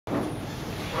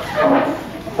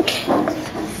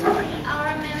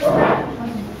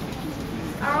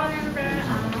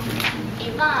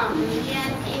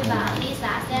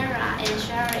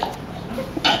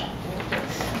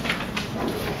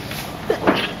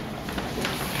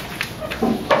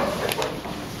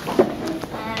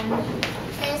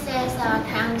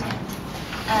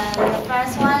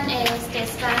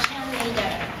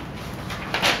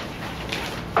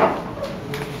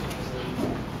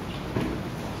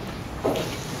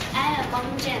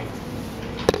Jen.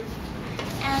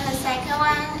 And the second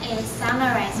one is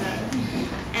summarizer,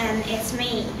 and it's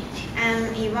me.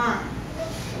 I'm Yvonne.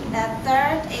 The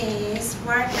third is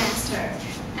wordmaster.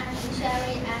 I'm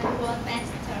Sherry, I'm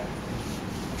wordmaster.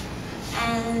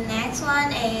 And next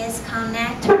one is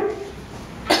connector.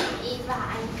 I'm Eva,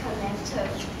 I'm connector.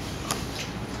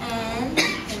 And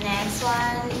the next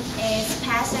one is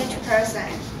passage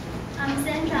person. I'm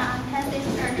Sandra, I'm passage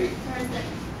person.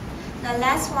 The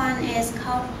last one is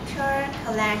culture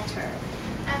collector.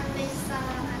 I'm Lisa,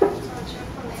 I'm culture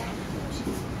collector.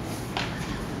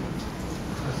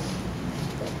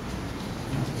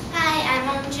 Hi,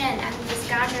 I'm Jen, I'm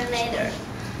discussion leader.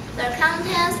 The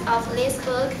contents of this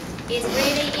book is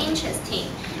really interesting.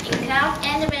 Include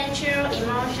adventure,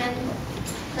 emotion,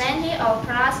 plenty of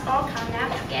plots all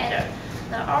connect together.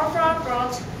 The author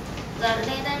brought the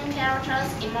leading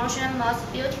character's emotion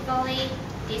most beautifully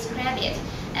described,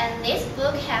 and this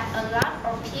book has a lot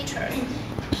of pictures.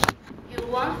 You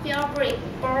won't feel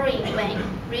boring when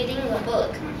reading the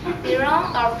book. There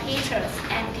are pictures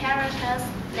and characters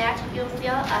that you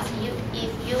feel as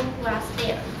if you were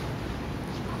there.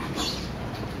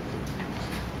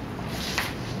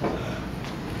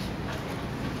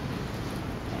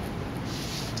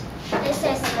 This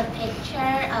is the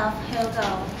picture of Hugo.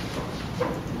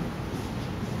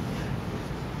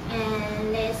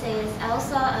 And this is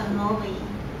also a movie.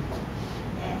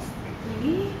 Yes.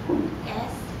 Really?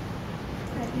 Yes.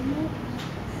 I didn't know.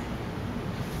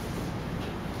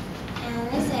 And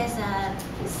this is a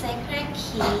secret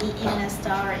key in the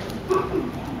story.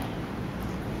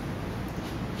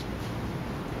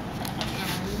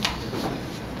 And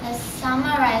the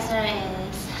summarizer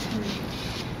is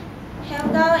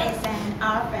Hugo is an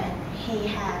orphan. He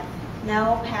had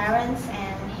no parents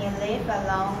and he lived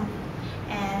alone.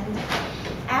 And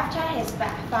after his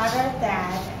father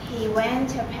died, he went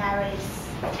to Paris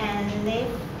and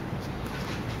lived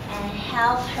and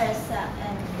helped herself.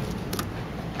 And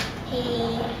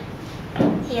he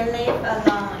lived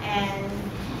alone, and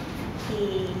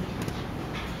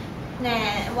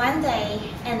then one day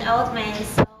an old man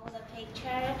saw the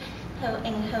picture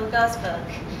in Hugo's book,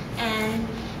 and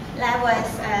that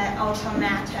was an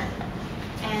automaton.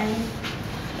 And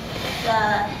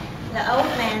the old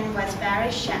man was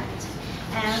very shocked.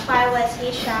 And why was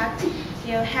he shocked?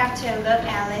 You have to look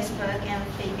at this book and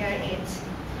figure it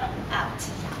out.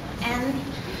 And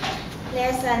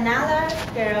there's another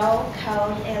girl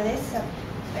called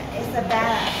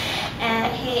Isabella,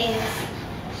 and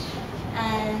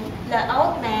the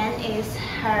old man is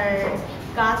her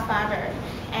godfather.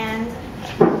 And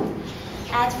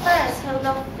at first,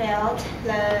 Hugo felt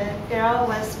the girl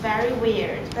was very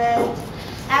weird, but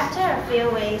after a few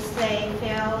weeks, they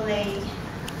feel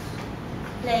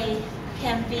they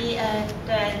can be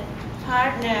good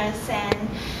partners, and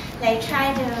they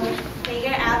try to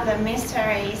figure out the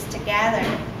mysteries together,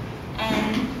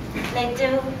 and they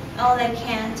do all they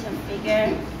can to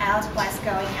figure out what's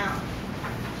going on.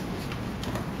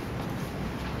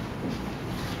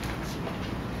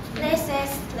 This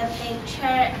is the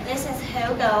picture. This is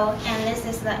Hugo, and this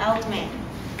is the old man.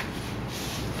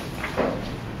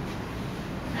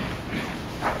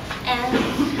 And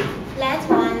that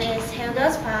one is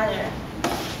Hugo's father.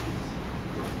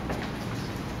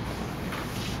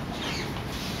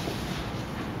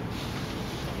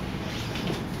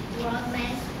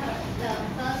 Wordmaster. The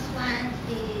first one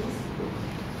is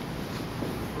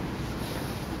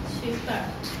super.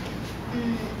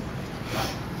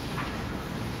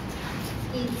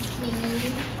 It's me.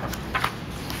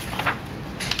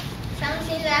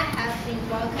 Something that has been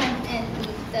broken and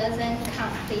it doesn't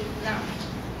complete now.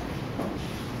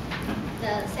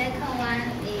 The second one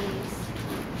is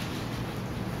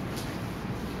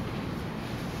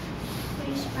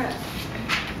whisper.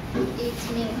 It's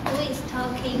me who is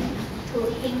talking to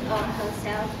him or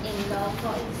herself in low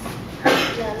voice.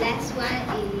 The last one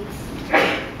is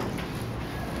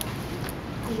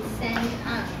descend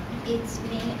on. It's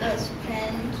me, a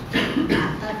strange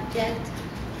object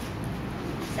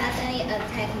suddenly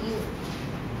attack you.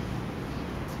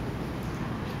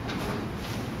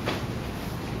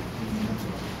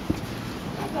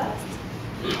 First,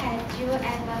 have you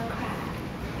ever cried?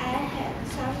 I have.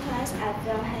 Sometimes I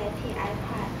feel happy, I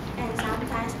cry, and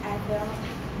sometimes I feel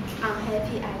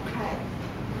unhappy, I cry.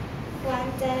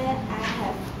 One day, I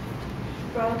have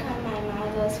broken my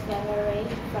mother's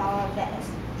favorite flower vase,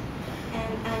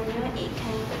 and I knew it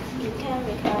can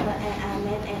recover, and I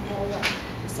made an error,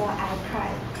 so I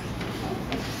cried.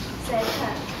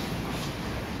 Second,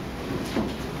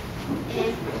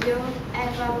 if you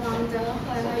ever wonder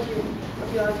where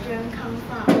your dream comes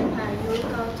from when you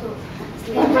go to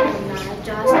sleep at night,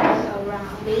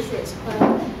 this is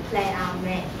where they are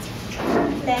made.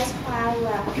 That's why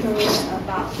we're curious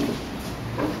about it.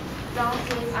 Don't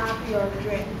give up your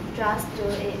dream. Just do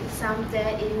it.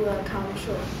 Someday it will come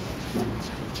true.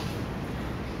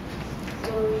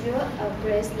 Do you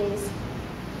agree this?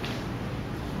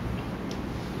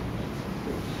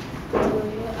 Do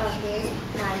you agree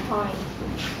my point?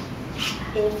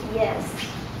 If yes,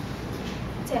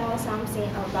 tell something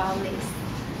about this.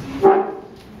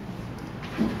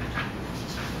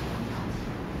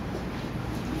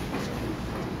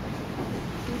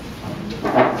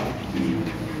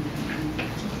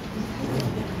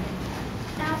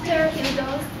 After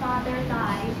Hugo's father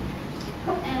died,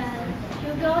 and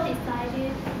Hugo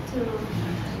decided to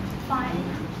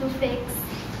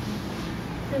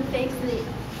fix the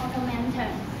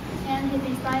automaton, and he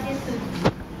decided to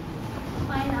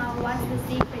find out what's the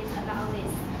secret about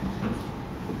this.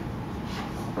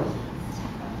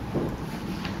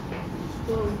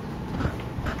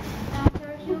 After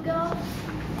Hugo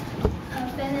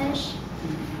finished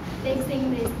fixing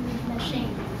this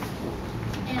machine,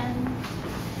 and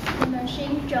the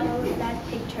machine showed that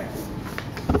picture.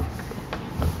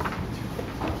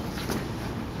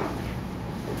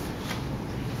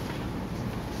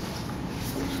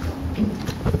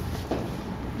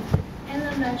 And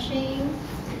the machine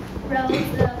wrote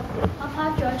the Papa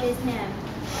George's name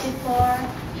before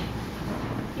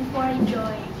he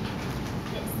joined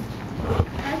this.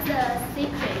 That's the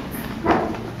secret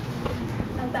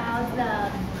about the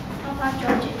Papa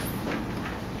George's.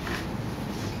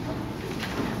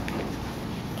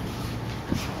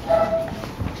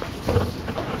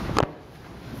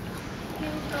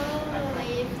 Hugo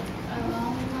lived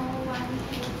alone, no one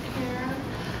took care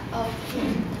of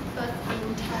him. But in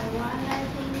Taiwan, I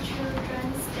think children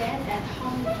stayed at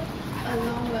home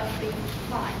alone will be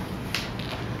fine.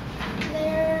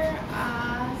 There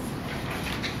are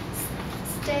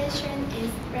station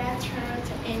inspectors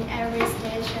in every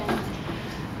station.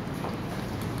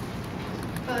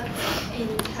 But in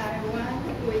Taiwan,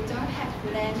 we don't have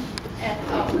land at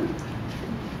all.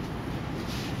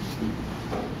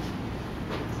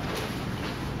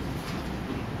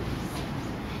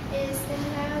 It seems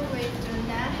that we do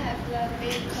not have the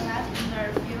big class in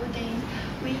our building.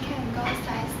 We can go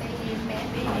sightseeing.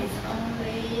 Maybe it's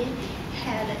only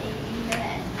had in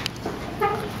England.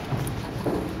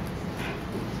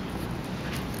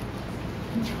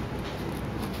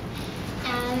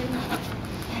 And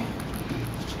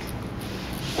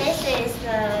this is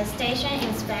the station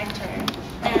inspector.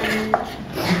 And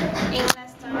in the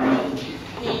story,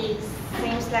 he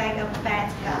seems like a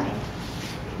bad guy.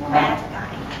 Yes.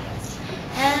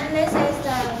 And this is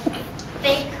the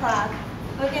big clock.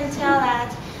 We can tell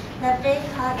that the big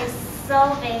clock is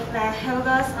so big that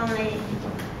Hugo's only.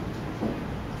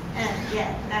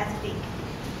 Yeah, that's big.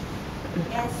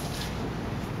 Yes.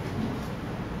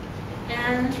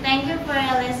 And thank you for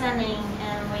your listening,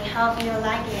 and we hope you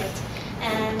like it.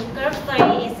 And group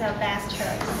 3 is the best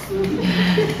choice.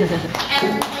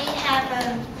 And we have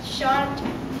a short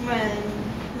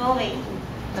movie.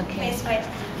 Okay. Please wait.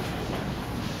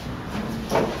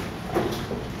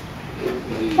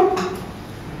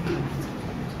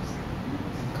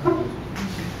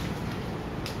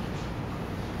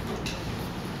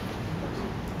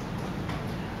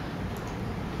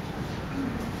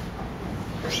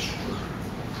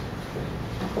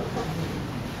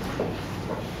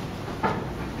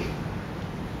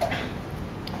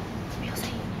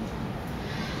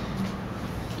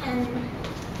 And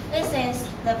this is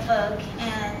the book,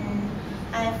 and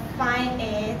I find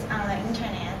it on the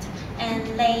internet, and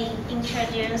they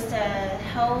introduce the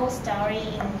whole story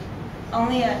in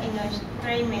only in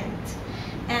 3 minutes.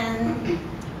 And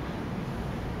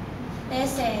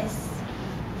this is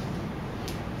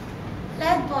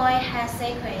that boy has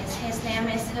secrets. His name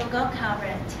is Hugo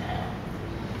Cabret,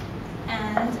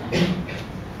 and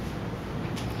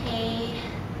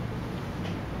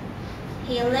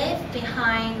he lived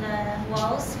behind the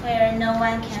walls where no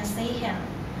one can see him.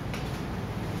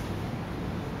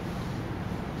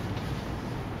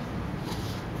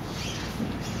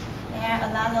 There are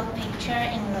a lot of pictures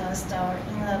in the story,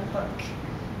 in the book.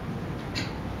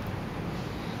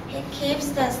 He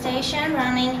keeps the station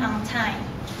running on time.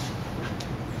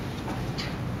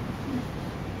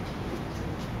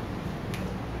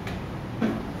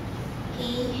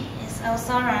 He is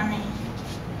also running.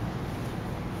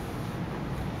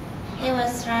 He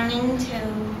was running to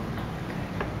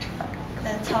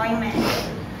the toilet.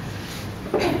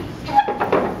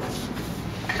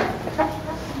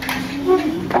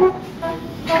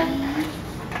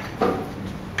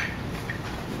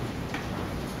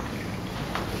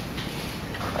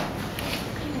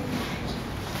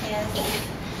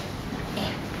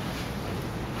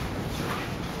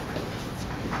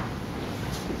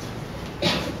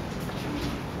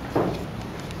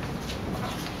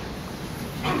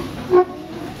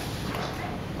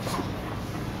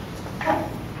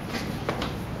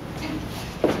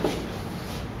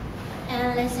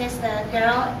 And this is the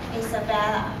girl,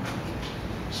 Isabella.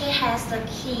 She has the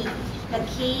key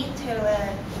to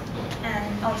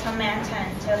an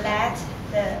automaton to let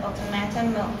the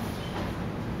automaton move.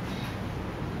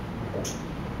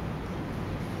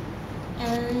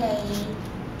 And they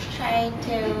try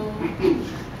to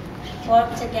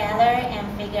work together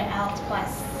and figure out what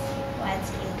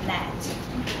is that.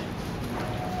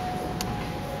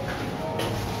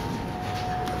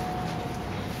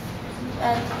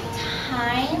 But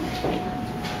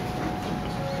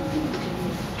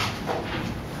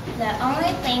the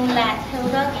only thing that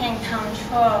Hugo can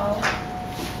control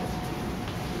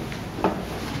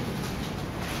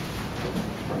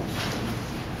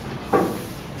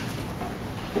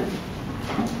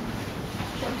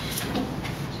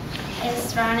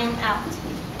is running out.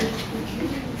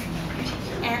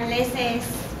 And this is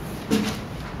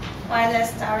what the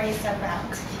story is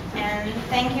about. And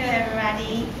thank you,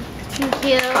 everybody. Thank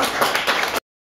you.